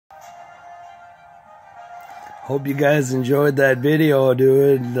Hope you guys enjoyed that video,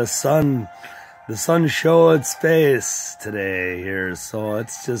 dude. The sun showed its face today here, so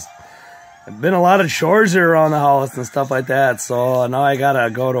it's just been a lot of chores here around the house and stuff like that. So now I gotta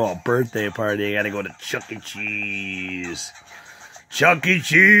go to a birthday party. I gotta go to Chuck E. Cheese. Chuck E.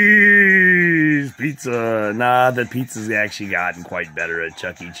 Cheese pizza. Nah, the pizza's actually gotten quite better at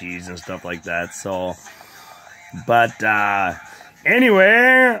Chuck E. Cheese and stuff like that. So, but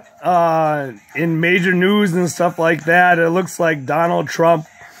anyway, in major news and stuff like that, it looks like Donald Trump,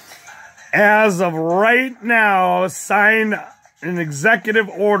 as of right now, signed an executive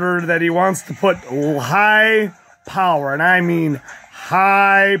order that he wants to put high power, and I mean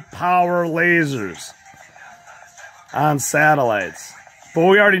high power lasers on satellites. But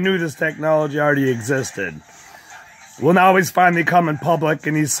we already knew this technology already existed. Well, now he's finally coming public,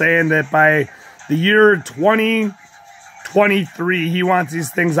 and he's saying that by the year 2023, he wants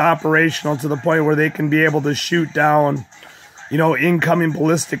these things operational to the point where they can be able to shoot down, you know, incoming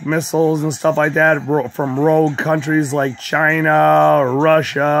ballistic missiles and stuff like that from rogue countries like China or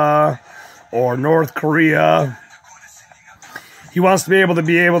Russia or North Korea. He wants to be able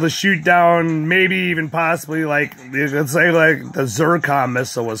to shoot down, maybe even possibly, like, let's say like the Zircon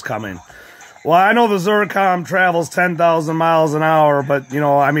missile was coming. Well, I know the Zircon travels 10,000 miles an hour, but, you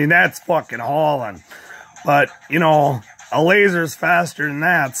know, I mean, that's fucking hauling. But, you know, a laser's faster than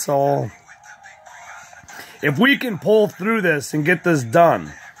that, so if we can pull through this and get this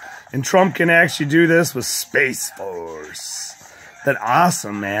done, and Trump can actually do this with Space Force, then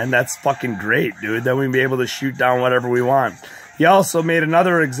awesome, man. That's fucking great, dude. Then we can be able to shoot down whatever we want. He also made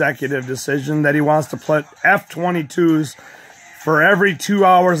another executive decision that he wants to put F-22s for every 2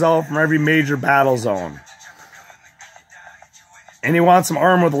 hours out from every major battle zone. And he wants them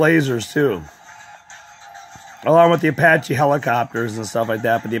armed with lasers, too, along with the Apache helicopters and stuff like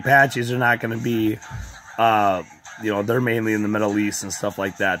that. But the Apaches are not going to be, you know, they're mainly in the Middle East and stuff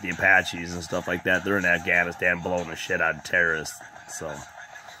like that. The Apaches and stuff like that, they're in Afghanistan blowing the shit out of terrorists. So,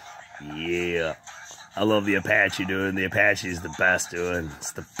 yeah. I love the Apache, dude. The Apache is the best, dude.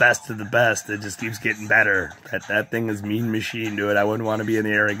 It's the best of the best. It just keeps getting better. That thing is mean machine, dude. I wouldn't want to be in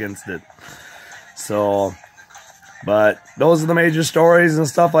the air against it. So, but those are the major stories and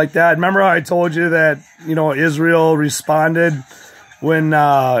stuff like that. Remember how I told you that, you know, Israel responded when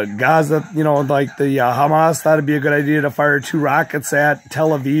Gaza, you know, like the Hamas thought it'd be a good idea to fire 2 rockets at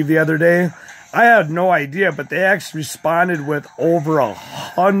Tel Aviv the other day? I had no idea, but they actually responded with over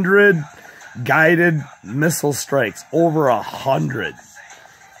 100 guided missile strikes. Over 100.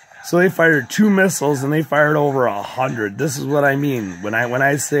 So they fired 2 missiles and they fired over 100. This is what I mean when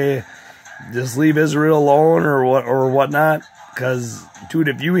I say just leave Israel alone or whatnot, because dude,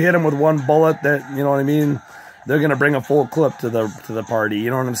 if you hit them with one bullet, that, you know what I mean, they're gonna bring a full clip to the party. You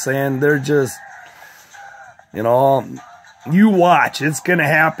know what I'm saying? They're just, you know, you watch, it's gonna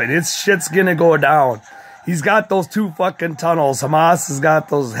happen. Shit's gonna go down. He's got those 2 fucking tunnels. Hamas has got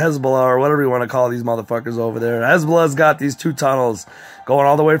those, Hezbollah, or whatever you want to call these motherfuckers over there. Hezbollah's got these 2 tunnels going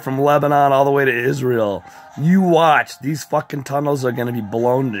all the way from Lebanon all the way to Israel. You watch. These fucking tunnels are going to be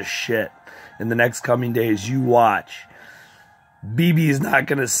blown to shit in the next coming days. You watch. Bibi is not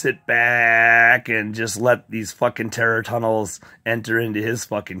going to sit back and just let these fucking terror tunnels enter into his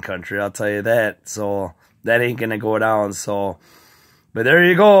fucking country. I'll tell you that. So that ain't going to go down. So, but there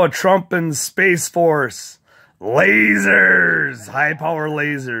you go. Trump and Space Force. Lasers. High power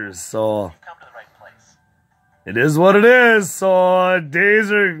lasers. So it is what it is. So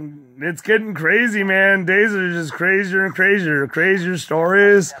it's getting crazy, man. Days are just crazier and crazier. Crazier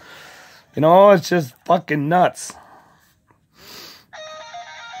stories. You know, it's just fucking nuts.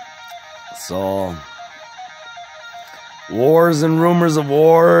 So, wars and rumors of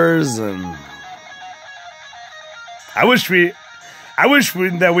wars, and I wish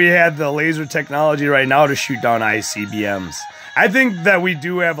that we had the laser technology right now to shoot down ICBMs. I think that we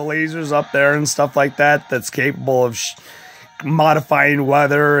do have lasers up there and stuff like that that's capable of modifying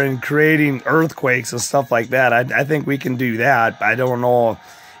weather and creating earthquakes and stuff like that. I think we can do that. I don't know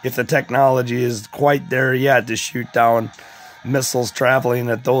if the technology is quite there yet to shoot down missiles traveling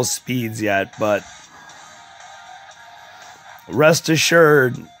at those speeds yet, but rest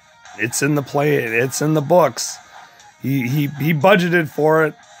assured, it's in the play. It's in the books. He budgeted for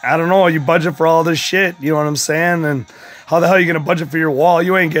it. I don't know. You budget for all this shit. You know what I'm saying? And how the hell are you going to budget for your wall?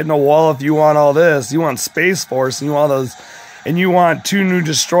 You ain't getting a wall if you want all this. You want Space Force and you want those, and you want 2 new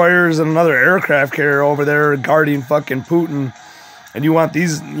destroyers and another aircraft carrier over there guarding fucking Putin. And you want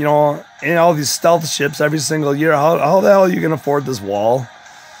these, you know, and all these stealth ships every single year. How the hell are you going to afford this wall?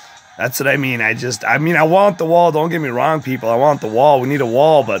 That's what I mean. I want the wall. Don't get me wrong, people. I want the wall. We need a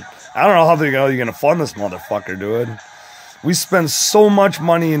wall, but I don't know how you're going to fund this motherfucker, dude. We spend so much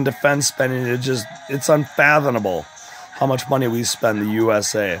money in defense spending. It's unfathomable how much money we spend in the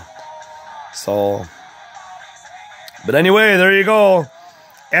USA. So, but anyway, there you go.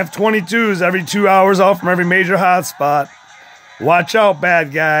 F-22s every 2 hours out from every major hotspot. Watch out,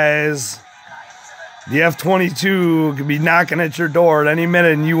 bad guys. The F-22 could be knocking at your door at any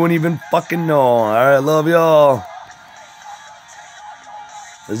minute and you wouldn't even fucking know. All right, love y'all.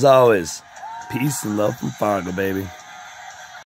 As always, peace and love from Fargo, baby.